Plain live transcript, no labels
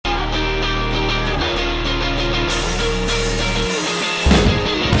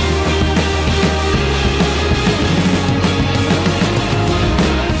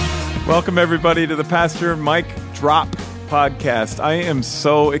Welcome, everybody, to the Pastor Mike Drop podcast. I am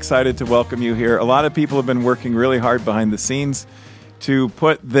so excited to welcome you here. A lot of people have been working really hard behind the scenes to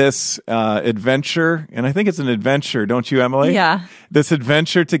put this adventure, and I think it's an adventure, don't you, Emily? Yeah. This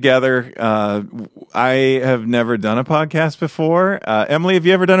adventure together. I have never done a podcast before. Emily, have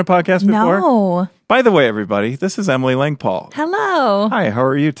you ever done a podcast before? No. By the way, everybody, this is Emily Langpaul. Hello. Hi, how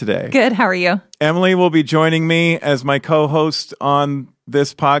are you today? Good. How are you? Emily will be joining me as my co-host on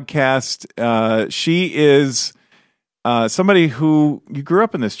this podcast. She is somebody who, you grew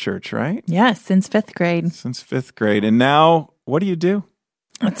up in this church, right? Yes, since fifth grade. Since fifth grade. And now, what do you do?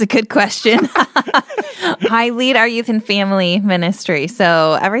 That's a good question. I lead our youth and family ministry.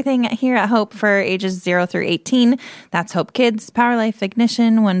 So everything here at Hope for ages 0 through 18, that's Hope Kids, Power Life,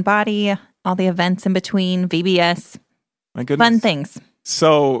 Ignition, One Body, all the events in between, VBS. My goodness. Fun things.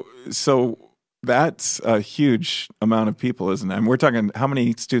 So that's a huge amount of people, isn't it? And we're talking, how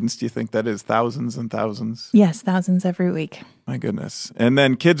many students do you think that is? Thousands and thousands? Yes, thousands every week. My goodness. And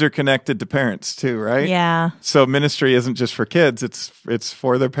then kids are connected to parents too, right? Yeah. So ministry isn't just for kids, it's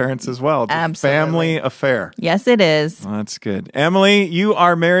for their parents as well. It's Absolutely. a family affair. Yes, it is. Well, that's good. Emily, you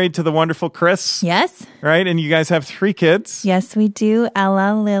are married to the wonderful Chris, Yes. right? And you guys have 3 kids. Yes, we do.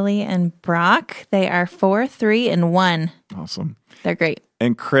 Ella, Lily, and Brock. They are 4, 3, and 1. Awesome. They're great.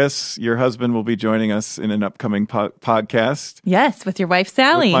 And Chris, your husband, will be joining us in an upcoming podcast. Yes, with your wife,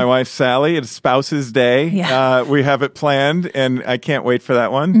 Sally. With my wife, Sally. It's Spouse's Day. Yeah. We have it planned, and I can't wait for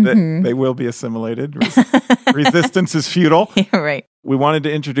that one. Mm-hmm. They will be assimilated. Resistance is futile. Yeah, right. We wanted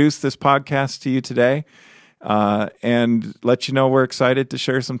to introduce this podcast to you today and let you know we're excited to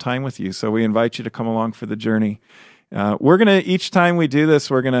share some time with you. So we invite you to come along for the journey. We're going to, each time we do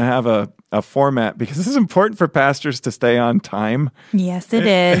this, we're going to have a format because this is important for pastors to stay on time. Yes, it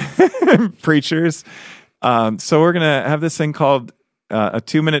is. Preachers. So we're going to have this thing called a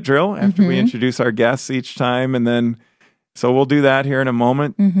 2-minute drill after we introduce our guests each time. And then, so we'll do that here in a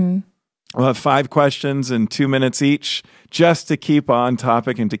moment. Mm-hmm. We'll have 5 questions in 2 minutes each just to keep on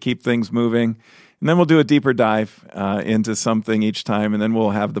topic and to keep things moving. And then we'll do a deeper dive into something each time. And then we'll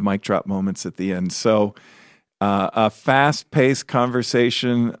have the mic drop moments at the end. So a fast-paced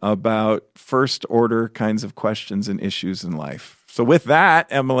conversation about first-order kinds of questions and issues in life. So with that,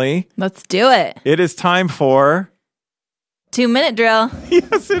 Emily, Let's do it. it is time for... 2-minute drill.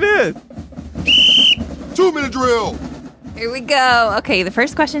 Yes, it is. 2-minute drill. Here we go. Okay, the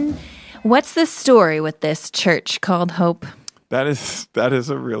first question. What's the story with this church called Hope? That is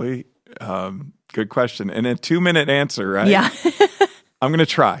a really good question. And a 2-minute answer, right? Yeah. I'm going to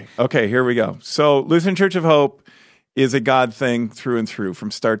try. Okay, here we go. So Lutheran Church of Hope is a God thing through and through from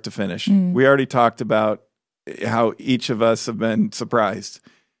start to finish. We already talked about how each of us have been surprised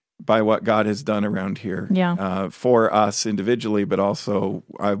by what God has done around here for us individually, but also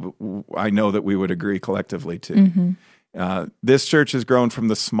I know that we would agree collectively too. This church has grown from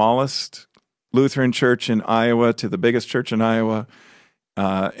the smallest Lutheran church in Iowa to the biggest church in Iowa,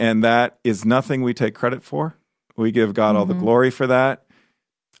 and that is nothing we take credit for. We give God all the glory for that.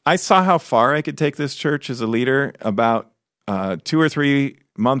 I saw how far I could take this church as a leader. About 2 or 3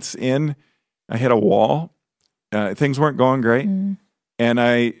 months in, I hit a wall. Things weren't going great. And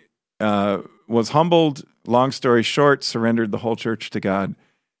I was humbled, long story short, surrendered the whole church to God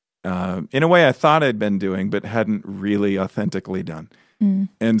in a way I thought I'd been doing, but hadn't really authentically done.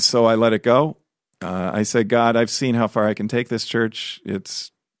 And so I let it go. I said, God, I've seen how far I can take this church.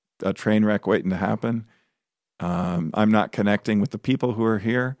 It's a train wreck waiting to happen. I'm not connecting with the people who are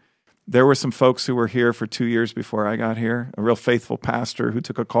here. There were some folks who were here for 2 years before I got here, a real faithful pastor who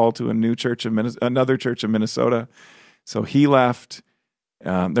took a call to a new church in another church in Minnesota. So he left.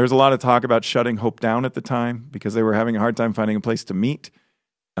 There was a lot of talk about shutting Hope down at the time because they were having a hard time finding a place to meet.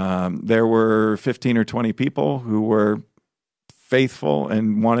 There were 15 or 20 people who were faithful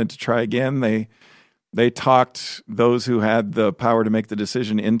and wanted to try again. They talked those who had the power to make the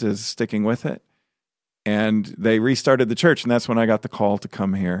decision into sticking with it. And they restarted the church, and that's when I got the call to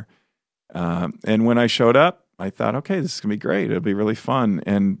come here. And when I showed up, I thought, okay, this is going to be great. It'll be really fun.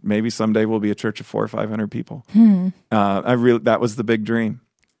 And maybe someday we'll be a church of 400 or 500 people. That was the big dream.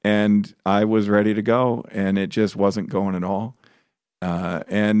 And I was ready to go, and it just wasn't going at all.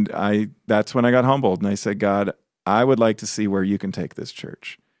 That's when I got humbled, and I said, God, I would like to see where you can take this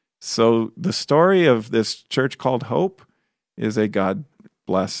church. So the story of this church called Hope is a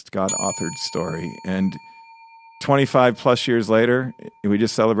God-blessed, God-authored story. And 25 plus years later, we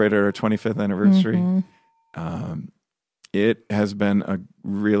just celebrated our 25th anniversary. It has been a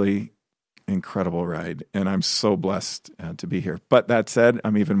really incredible ride, and I'm so blessed to be here. But that said,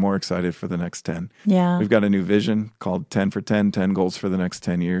 I'm even more excited for the next 10. Yeah. We've got a new vision called 10 for 10, 10 goals for the next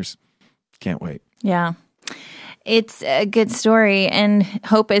 10 years. Can't wait. Yeah. It's a good story. And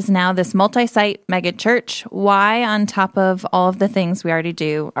Hope is now this multi-site mega church. Why, on top of all of the things we already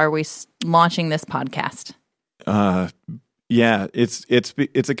do, are we launching this podcast? Yeah,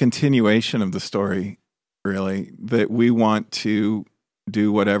 it's a continuation of the story, really, that we want to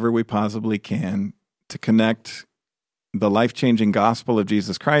do whatever we possibly can to connect the life-changing gospel of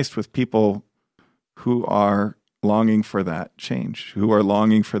Jesus Christ with people who are longing for that change, who are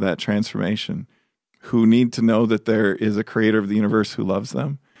longing for that transformation, who need to know that there is a creator of the universe who loves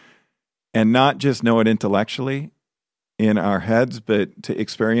them, and not just know it intellectually in our heads, but to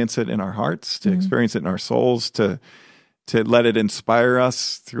experience it in our hearts, to experience it in our souls, to let it inspire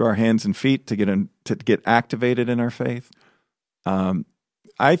us through our hands and feet, to get activated in our faith.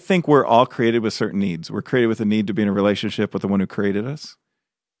 I think we're all created with certain needs. We're created with a need to be in a relationship with the one who created us.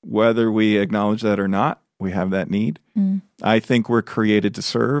 Whether we acknowledge that or not, we have that need. I think we're created to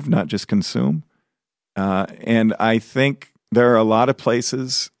serve, not just consume. And I think there are a lot of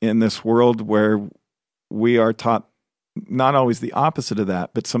places in this world where we are taught not always the opposite of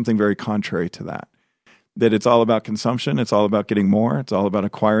that, but something very contrary to that. That it's all about consumption, it's all about getting more, it's all about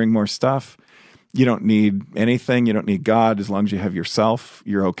acquiring more stuff. You don't need anything, you don't need God. As long as you have yourself,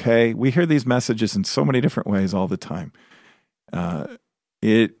 you're okay. We hear these messages in so many different ways all the time.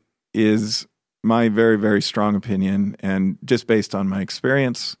 It is my very, very strong opinion, and just based on my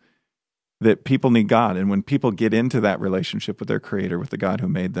experience, that people need God. And when people get into that relationship with their creator, with the God who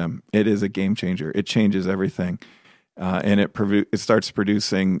made them, it is a game changer. It changes everything. And it starts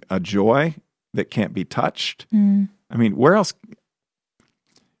producing a joy that can't be touched. I mean, where else?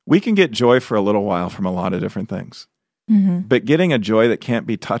 We can get joy for a little while from a lot of different things. But getting a joy that can't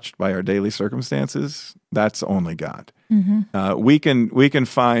be touched by our daily circumstances, that's only God. We can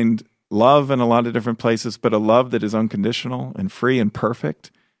find love in a lot of different places, but a love that is unconditional and free and perfect,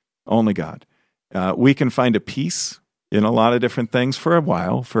 only God. We can find a peace in a lot of different things for a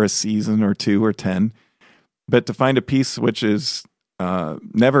while, for a season or 2 or 10, but to find a peace which is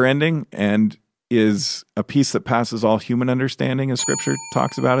never ending and is a peace that passes all human understanding, as Scripture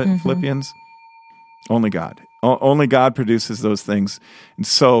talks about it in Philippians, only God. Only God produces those things. And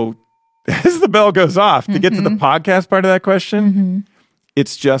so, as the bell goes off, to get to the podcast part of that question,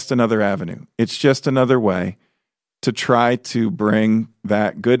 it's just another avenue. It's just another way to try to bring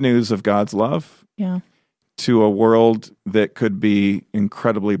that good news of God's love to a world that could be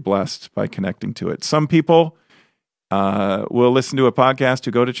incredibly blessed by connecting to it. Some people will listen to a podcast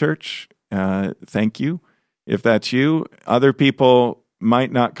who go to church. Thank you. If that's you, other people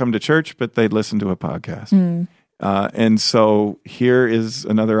might not come to church, but they'd listen to a podcast. And so here is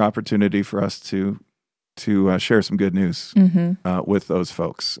another opportunity for us to share some good news with those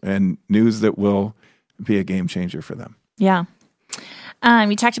folks, and news that will be a game changer for them. Yeah.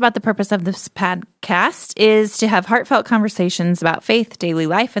 You talked about the purpose of this podcast is to have heartfelt conversations about faith, daily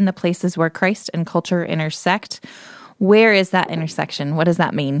life, and the places where Christ and culture intersect. Where is that intersection? What does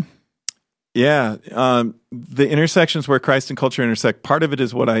that mean? Yeah, the intersections where Christ and culture intersect, part of it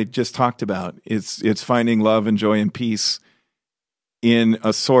is what I just talked about. It's finding love and joy and peace in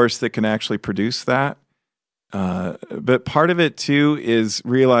a source that can actually produce that. But part of it, too, is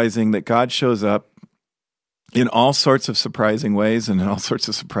realizing that God shows up in all sorts of surprising ways and in all sorts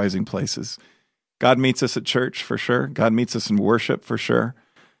of surprising places. God meets us at church, for sure. God meets us in worship, for sure.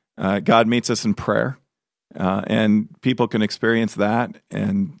 God meets us in prayer. And people can experience that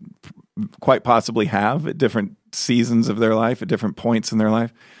and quite possibly have at different seasons of their life, at different points in their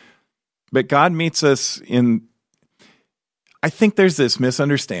life. But God meets us I think there's this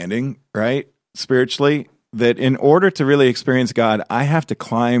misunderstanding, right, spiritually, that in order to really experience God, I have to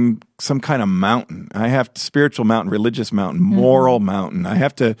climb some kind of mountain. I have spiritual mountain, religious mountain, moral mountain. I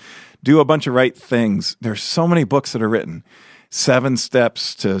have to do a bunch of right things. There's so many books that are written. 7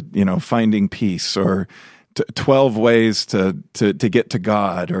 steps to, finding peace, or 12 ways to get to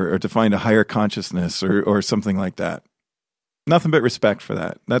God, or to find a higher consciousness, or something like that. Nothing but respect for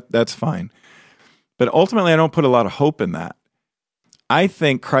that. That's fine. But ultimately, I don't put a lot of hope in that. I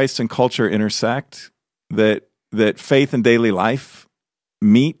think Christ and culture intersect, that faith and daily life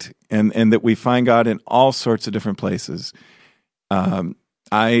meet, and that we find God in all sorts of different places.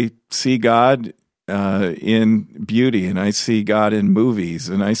 I see God in beauty, and I see God in movies,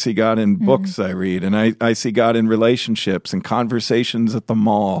 and I see God in books I read, and I see God in relationships and conversations at the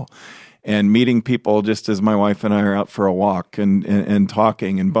mall, and meeting people just as my wife and I are out for a walk, and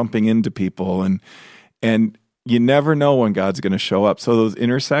talking and bumping into people, and you never know when God's going to show up. So those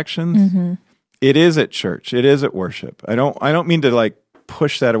intersections, it is at church, it is at worship. I don't mean to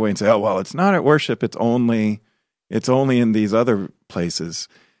push that away and say, oh well, it's not at worship, it's only in these other places.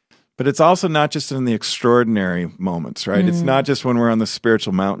 But it's also not just in the extraordinary moments, right? It's not just when we're on the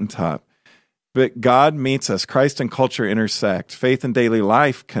spiritual mountaintop. But God meets us. Christ and culture intersect. Faith and daily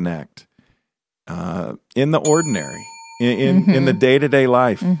life connect. In the ordinary, in the day-to-day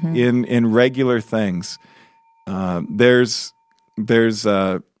life, in regular things. There's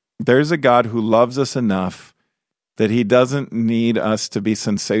a God who loves us enough that he doesn't need us to be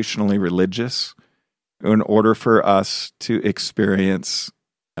sensationally religious in order for us to experience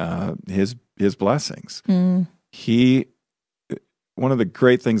his blessings. One of the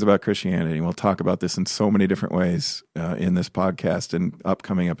great things about Christianity, and we'll talk about this in so many different ways in this podcast and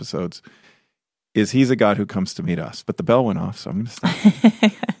upcoming episodes, is he's a God who comes to meet us. But the bell went off, so I'm going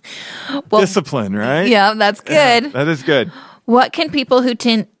to stop. Discipline, right? Yeah, that's good. Yeah, that is good. What can people who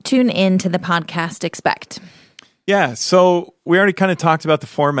tune in to the podcast expect? Yeah, so we already kind of talked about the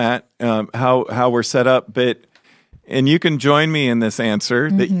format, how we're set up, and you can join me in this answer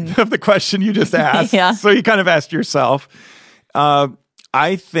of the question you just asked. Yeah. So you kind of asked yourself.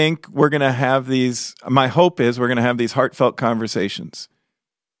 I think we're going to have these. My hope is we're going to have these heartfelt conversations.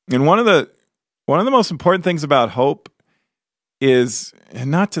 And one of the most important things about hope is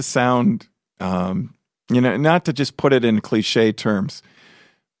not to sound, not to just put it in cliche terms,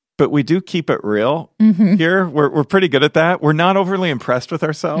 but we do keep it real here. We're pretty good at that. We're not overly impressed with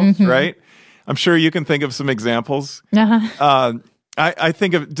ourselves, right? I'm sure you can think of some examples. I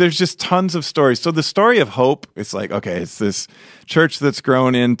think there's just tons of stories. So the story of hope, it's like, okay, it's this church that's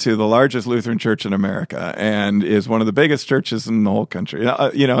grown into the largest Lutheran church in America and is one of the biggest churches in the whole country.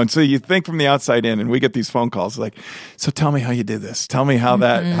 And so you think from the outside in, and we get these phone calls like, so tell me how you did this. Tell me how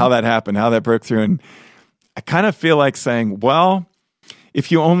that happened, how that broke through. And I kind of feel like saying, well,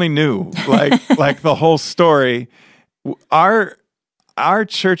 if you only knew like the whole story, our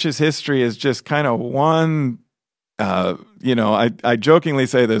church's history is just kind of one. I jokingly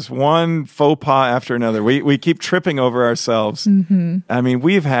say this, one faux pas after another. We keep tripping over ourselves. I mean,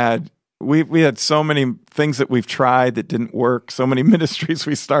 we had so many things that we've tried that didn't work. So many ministries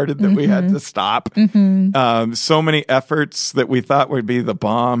we started that we had to stop. So many efforts that we thought would be the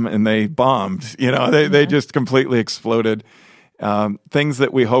bomb, and they bombed. They just completely exploded. Things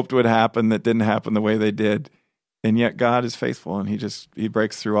that we hoped would happen that didn't happen the way they did. And yet God is faithful, and he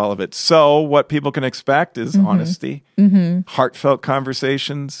breaks through all of it. So what people can expect is honesty, heartfelt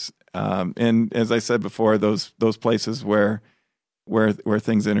conversations, and as I said before, those places where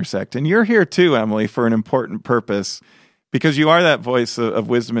things intersect. And you're here too, Emily, for an important purpose, because you are that voice of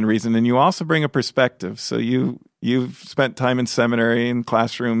wisdom and reason, and you also bring a perspective. So you've spent time in seminary and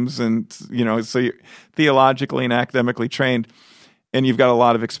classrooms, and so you're theologically and academically trained, and you've got a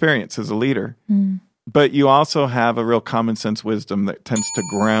lot of experience as a leader. But you also have a real common sense wisdom that tends to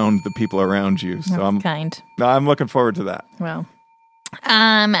ground the people around you. So I'm looking forward to that. Well,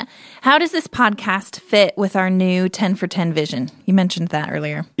 how does this podcast fit with our new 10 for 10 vision? You mentioned that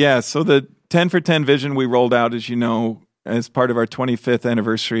earlier. Yeah, so the 10 for 10 vision we rolled out, as you know, as part of our 25th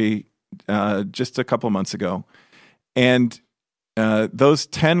anniversary just a couple months ago. And those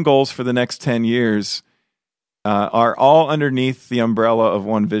 10 goals for the next 10 years are all underneath the umbrella of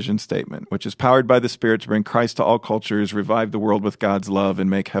one vision statement, which is powered by the Spirit to bring Christ to all cultures, revive the world with God's love, and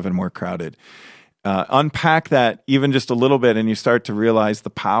make heaven more crowded. Unpack that even just a little bit, and you start to realize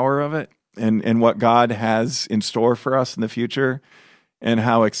the power of it and what God has in store for us in the future and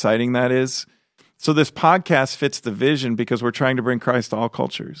how exciting that is. So this podcast fits the vision because we're trying to bring Christ to all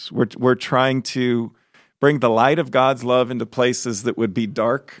cultures. We're trying to bring the light of God's love into places that would be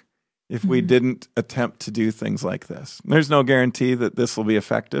dark if we didn't attempt to do things like this. There's no guarantee that this will be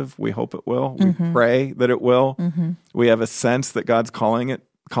effective. We hope it will. We pray that it will. We have a sense that God's calling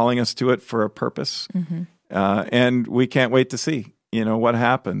us to it for a purpose. And we can't wait to see, what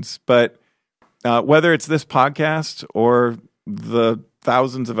happens. But whether it's this podcast or the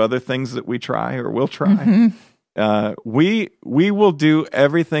thousands of other things that we try or will try, we will do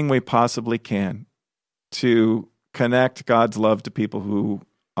everything we possibly can to connect God's love to people who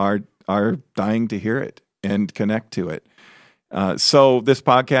are dying to hear it and connect to it. So this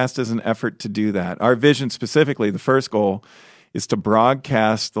podcast is an effort to do that. Our vision specifically, the first goal, is to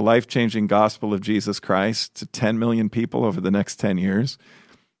broadcast the life-changing gospel of Jesus Christ to 10 million people over the next 10 years,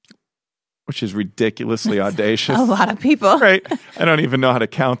 which is ridiculously audacious. A lot of people. Right? I don't even know how to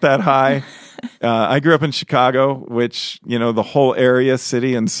count that high. I grew up in Chicago, which, the whole area,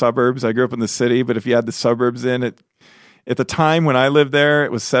 city and suburbs. I grew up in the city, but if you add the suburbs in, at the time when I lived there,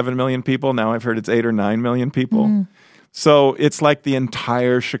 it was 7 million people. Now I've heard it's 8 or 9 million people. So it's like the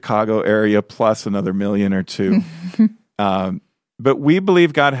entire Chicago area plus another million or two. But we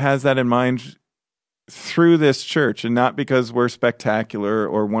believe God has that in mind through this church, and not because we're spectacular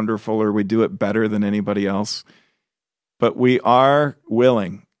or wonderful or we do it better than anybody else, but we are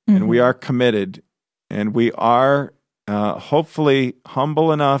willing and we are committed and we are hopefully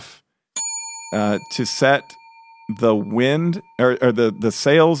humble enough to set the wind or the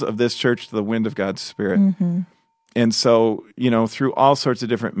sails of this church to the wind of God's Spirit. And so, through all sorts of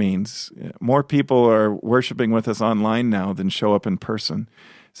different means, more people are worshiping with us online now than show up in person.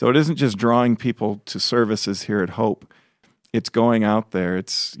 So it isn't just drawing people to services here at Hope. It's going out there.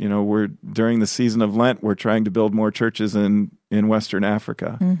 It's, we're during the season of Lent, we're trying to build more churches in Western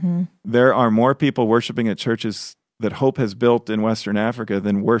Africa. There are more people worshiping at churches that Hope has built in Western Africa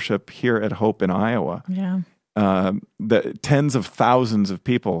than worship here at Hope in Iowa. Yeah. The tens of thousands of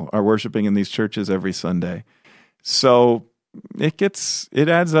people are worshiping in these churches every Sunday. So it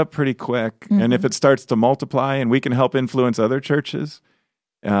adds up pretty quick. And if it starts to multiply and we can help influence other churches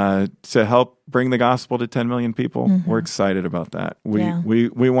to help bring the gospel to 10 million people, we're excited about that. We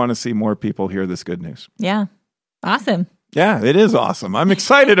want to see more people hear this good news. Yeah. Awesome. Yeah, it is awesome. I'm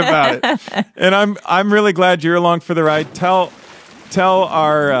excited about it. And I'm really glad you're along for the ride. Tell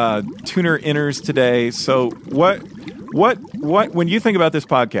our tuner inners today. So what when you think about this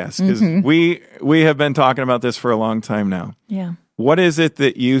podcast, because we have been talking about this for a long time now. Yeah. What is it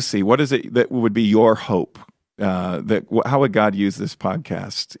that you see? What is it that would be your hope? How would God use this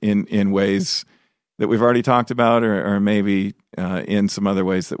podcast in ways that we've already talked about, or maybe in some other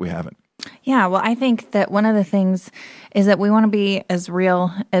ways that we haven't? Yeah, well, I think that one of the things is that we want to be as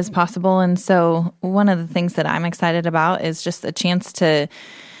real as possible. And so one of the things that I'm excited about is just a chance to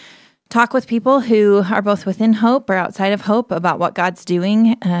talk with people who are both within Hope or outside of Hope about what God's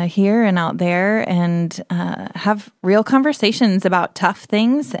doing here and out there, and have real conversations about tough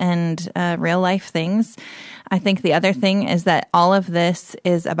things and real life things. I think the other thing is that all of this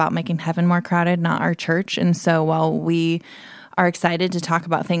is about making heaven more crowded, not our church. And so while we are excited to talk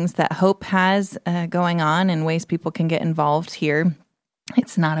about things that Hope has going on and ways people can get involved here,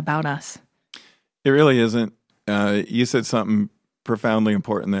 it's not about us. It really isn't. You said something profoundly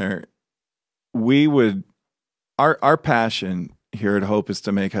important there. Our passion here at Hope is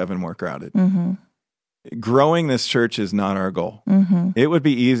to make heaven more crowded. Growing this church is not our goal. It would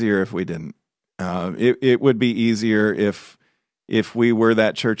be easier if we didn't. It would be easier if we were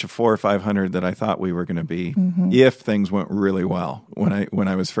that church of 400 or 500 that I thought we were going to be, if things went really well when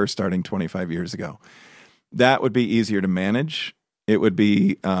I was first starting 25 years ago. That would be easier to manage. It would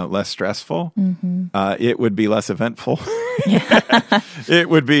be less stressful. It would be less eventful. It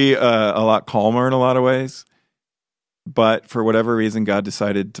would be a lot calmer in a lot of ways. But for whatever reason, God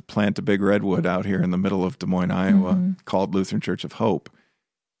decided to plant a big redwood out here in the middle of Des Moines, Iowa, called Lutheran Church of Hope.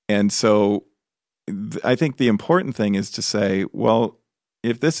 And so I think the important thing is to say, well,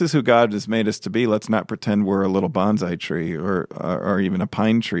 if this is who God has made us to be, let's not pretend we're a little bonsai tree or even a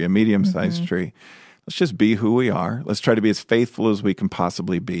pine tree, a medium-sized tree. Let's just be who we are. Let's try to be as faithful as we can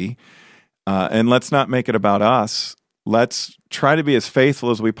possibly be. And let's not make it about us. Let's try to be as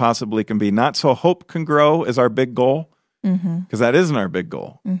faithful as we possibly can be. Not so Hope can grow is our big goal, because that isn't our big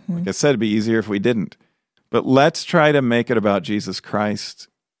goal. Like I said, it'd be easier if we didn't. But let's try to make it about Jesus Christ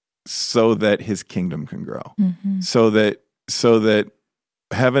so that his kingdom can grow, so that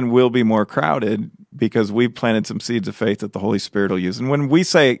heaven will be more crowded because we've planted some seeds of faith that the Holy Spirit will use. And when we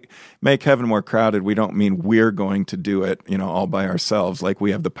say make heaven more crowded, we don't mean we're going to do it, all by ourselves, like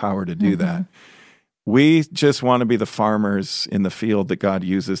we have the power to do that. We just want to be the farmers in the field that God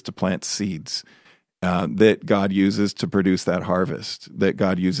uses to plant seeds, that God uses to produce that harvest, that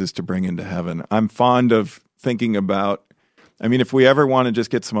God uses to bring into heaven. I'm fond of thinking about, if we ever want to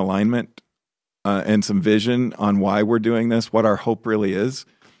just get some alignment and some vision on why we're doing this, what our hope really is.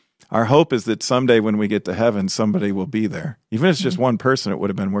 Our hope is that someday when we get to heaven, somebody will be there. Even if it's just one person, it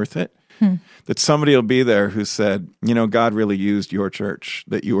would have been worth it. That somebody will be there who said, God really used your church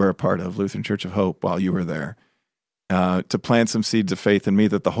that you were a part of, Lutheran Church of Hope, while you were there, to plant some seeds of faith in me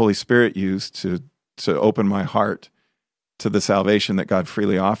that the Holy Spirit used to open my heart to the salvation that God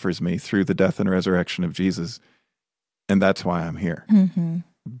freely offers me through the death and resurrection of Jesus. And that's why I'm here.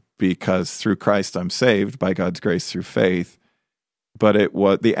 Because through Christ I'm saved by God's grace through faith. But it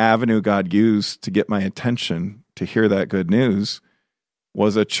was the avenue God used to get my attention to hear that good news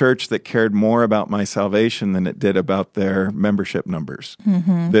was a church that cared more about my salvation than it did about their membership numbers,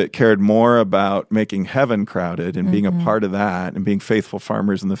 that cared more about making heaven crowded and being a part of that and being faithful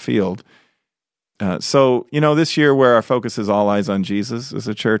farmers in the field. So, this year where our focus is all eyes on Jesus as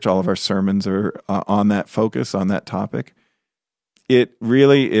a church, all of our sermons are on that focus, on that topic. It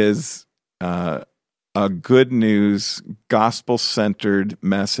really is a good news, gospel-centered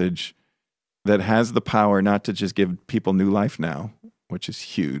message that has the power not to just give people new life now, which is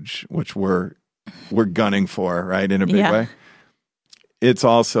huge, which we're gunning for, right, in a big way. It's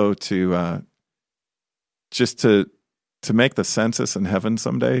also to just to make the census in heaven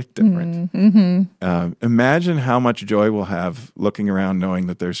someday different. Imagine how much joy we'll have looking around knowing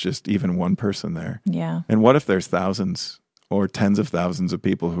that there's just even one person there. Yeah. And what if there's thousands or tens of thousands of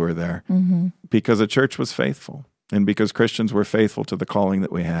people who are there? Because a church was faithful and because Christians were faithful to the calling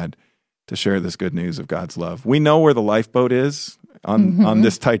that we had to share this good news of God's love. We know where the lifeboat is on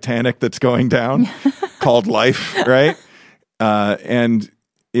this Titanic that's going down called life, right? And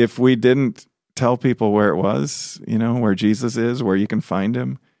if we didn't tell people where it was, where Jesus is, where you can find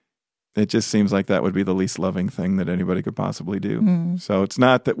him, it just seems like that would be the least loving thing that anybody could possibly do. So it's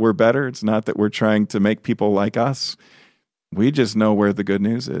not that we're better. It's not that we're trying to make people like us. We just know where the good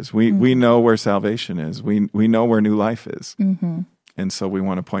news is. We know where salvation is. We know where new life is. And so we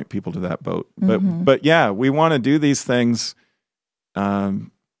want to point people to that boat. But yeah, we want to do these things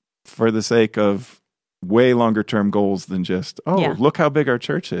for the sake of way longer term goals than just, look how big our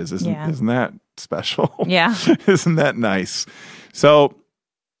church is. Isn't that special? Yeah. Isn't that nice? So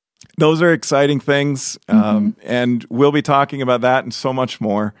those are exciting things. And we'll be talking about that and so much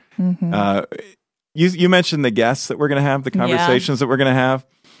more. You mentioned the guests that we're going to have, the conversations that we're going to have.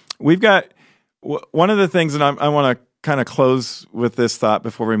 We've got one of the things, and I want to kind of close with this thought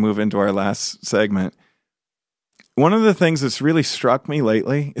before we move into our last segment. One of the things that's really struck me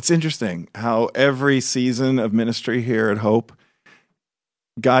lately, it's interesting how every season of ministry here at Hope,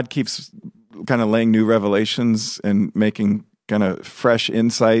 God keeps kind of laying new revelations and making kind of fresh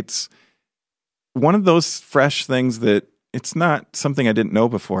insights. One of those fresh things that it's not something I didn't know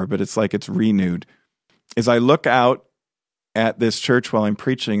before, but it's like it's renewed, is I look out at this church while I'm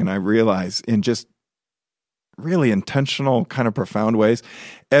preaching and I realize in just really intentional, kind of profound ways,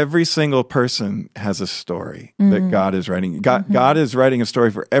 every single person has a story that God is writing. God is writing a story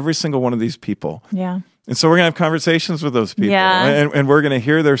for every single one of these people. Yeah. And so we're going to have conversations with those people and we're going to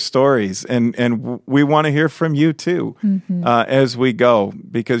hear their stories. And we want to hear from you too as we go,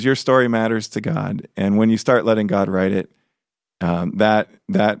 because your story matters to God. And when you start letting God write it,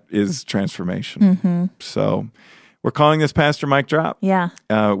 that is transformation. So we're calling this Pastor Mic Drop. Yeah.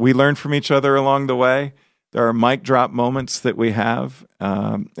 We learn from each other along the way. There are mic drop moments that we have,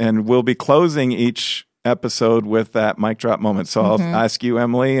 and we'll be closing each episode with that mic drop moment. So I'll ask you,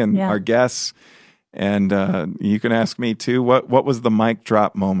 Emily, and our guests, and you can ask me too. What was the mic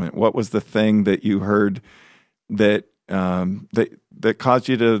drop moment? What was the thing that you heard that that caused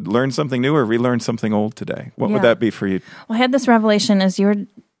you to learn something new or relearn something old today? What would that be for you? Well, I had this revelation as you were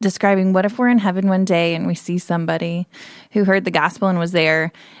describing, what if we're in heaven one day and we see somebody who heard the gospel and was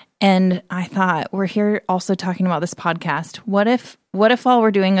there? And I thought, we're here also talking about this podcast. What if all we're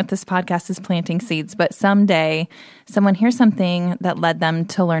doing with this podcast is planting seeds, but someday someone hears something that led them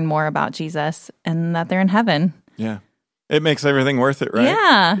to learn more about Jesus and that they're in heaven? Yeah. It makes everything worth it, right?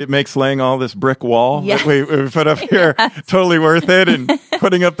 Yeah. It makes laying all this brick wall that we put up here totally worth it, and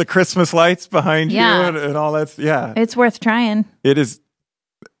putting up the Christmas lights behind you and all that. Yeah. It's worth trying. It is.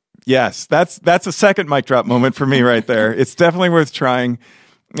 Yes. That's a second mic drop moment for me right there. It's definitely worth trying.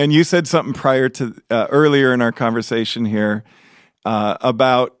 And you said something prior to earlier in our conversation here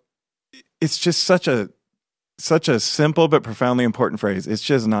about it's just such a simple but profoundly important phrase. It's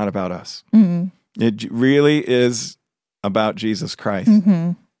just not about us. It really is about Jesus Christ.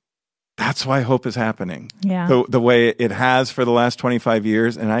 That's why Hope is happening. Yeah. The way it has for the last 25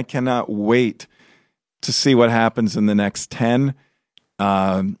 years, and I cannot wait to see what happens in the next 10.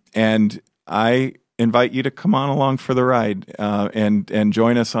 And I invite you to come on along for the ride and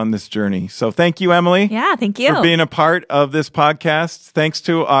join us on this journey. So thank you, Emily. Yeah, thank you. For being a part of this podcast. Thanks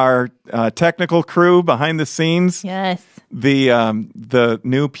to our technical crew behind the scenes. Yes. The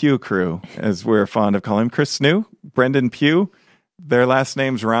new Pugh crew, as we're fond of calling him. Chris Snoo, Brendan Pugh. Their last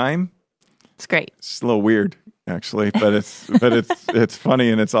names rhyme. It's great. It's a little weird, actually, but it's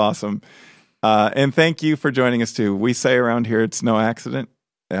funny and it's awesome. And thank you for joining us too. We say around here it's no accident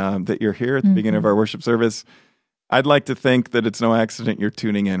that you're here at the beginning of our worship service. I'd like to think that it's no accident you're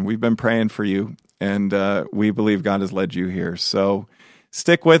tuning in. We've been praying for you, and we believe God has led you here. So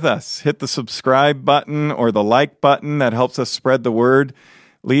stick with us. Hit the subscribe button or the like button. That helps us spread the word.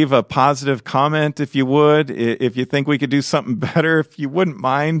 Leave a positive comment if you would. If you think we could do something better, if you wouldn't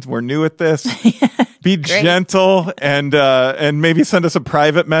mind, we're new at this. Be gentle and maybe send us a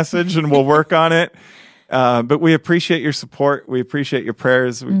private message and we'll work on it. But we appreciate your support. We appreciate your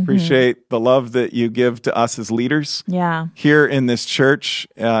prayers. We appreciate the love that you give to us as leaders here in this church.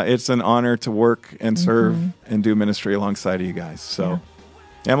 It's an honor to work and serve and do ministry alongside of you guys. So,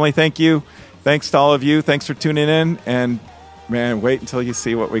 Emily, thank you. Thanks to all of you. Thanks for tuning in. And, man, wait until you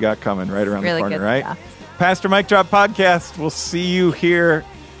see what we got coming right around Really the corner, good right? stuff. Pastor Mike Drop Podcast. We'll see you here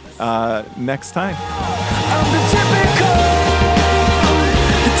next time. I'm the